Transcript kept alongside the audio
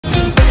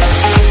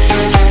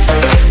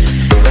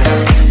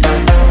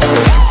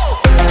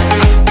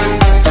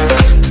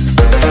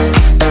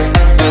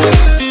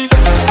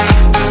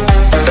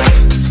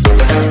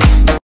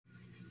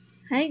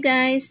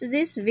guys,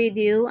 this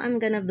video I'm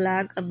gonna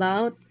vlog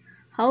about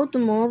how to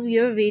move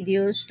your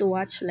videos to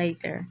watch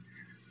later.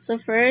 So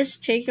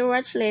first, check your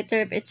watch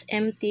later if it's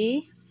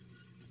empty.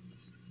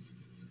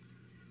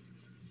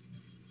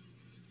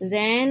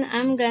 Then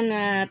I'm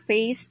gonna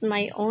paste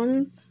my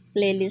own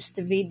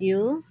playlist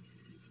video.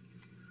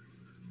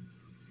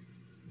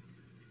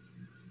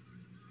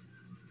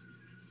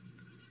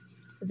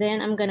 Then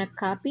I'm gonna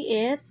copy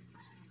it.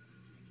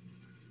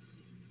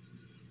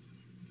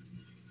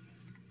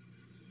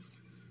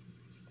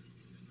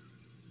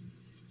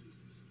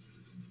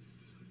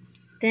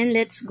 Then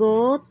let's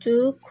go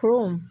to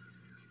Chrome.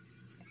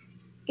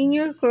 In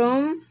your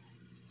Chrome,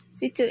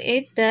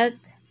 situate that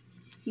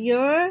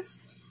your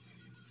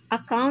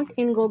account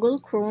in Google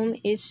Chrome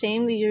is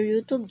same with your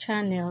YouTube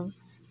channel.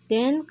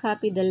 Then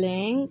copy the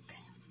link.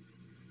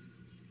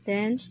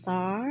 Then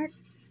start.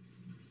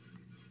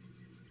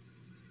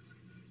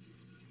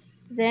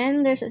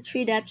 Then there's a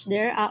 3 dots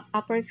there,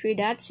 upper 3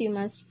 dots. You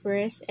must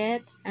press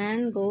it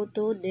and go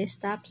to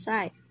desktop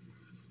site.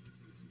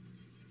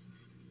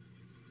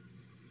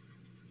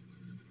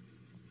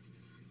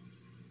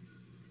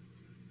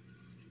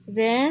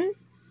 Then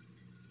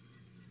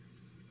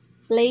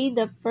play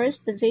the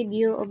first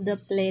video of the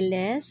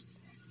playlist.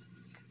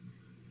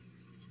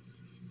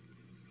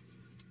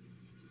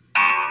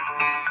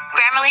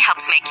 Grammarly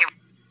helps make your...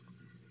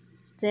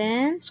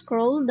 Then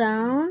scroll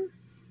down.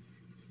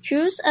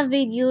 Choose a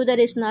video that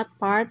is not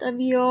part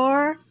of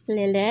your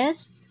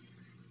playlist.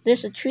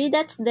 There's a 3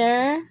 dots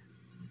there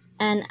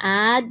and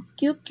add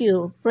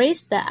QQ.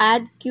 Press the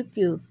add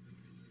QQ.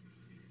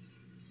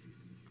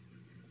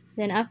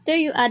 Then after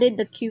you added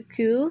the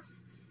QQ,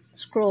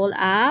 scroll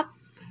up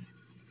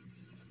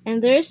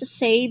and there's a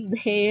save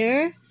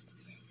here.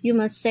 You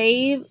must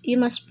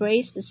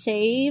press the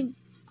save.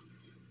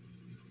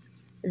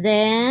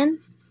 Then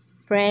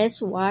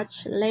press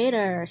watch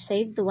later.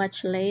 Save the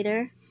watch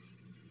later.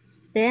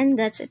 Then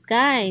that's it,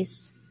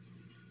 guys.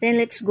 Then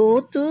let's go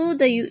to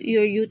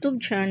your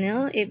YouTube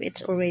channel if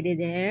it's already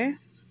there.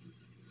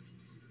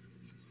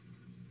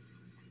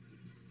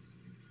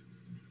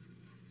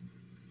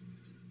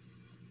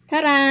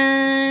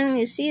 Ta-da!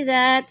 You see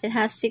that? It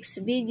has 6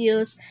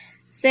 videos.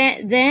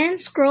 Then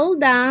scroll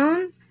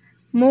down.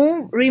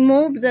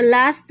 Remove the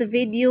last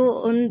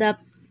video on the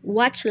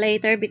watch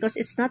later because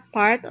it's not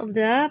part of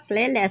the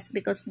playlist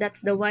because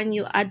that's the one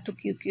you add to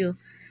QQ.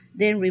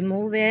 Then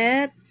remove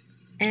it.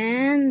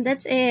 And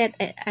that's it.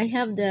 I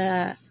have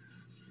the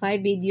 5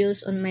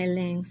 videos on my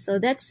link. So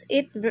that's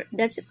it.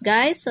 That's it,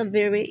 guys. So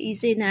very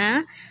easy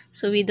na.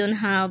 So we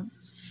don't have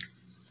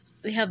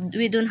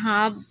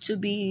to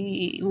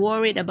be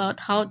worried about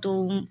how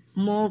to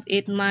move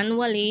it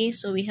manually.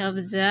 So we have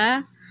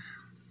the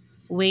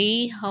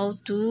way how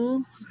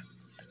to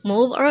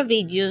move our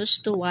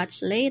videos to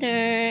watch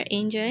later.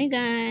 Enjoy,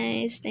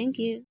 guys. Thank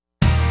you.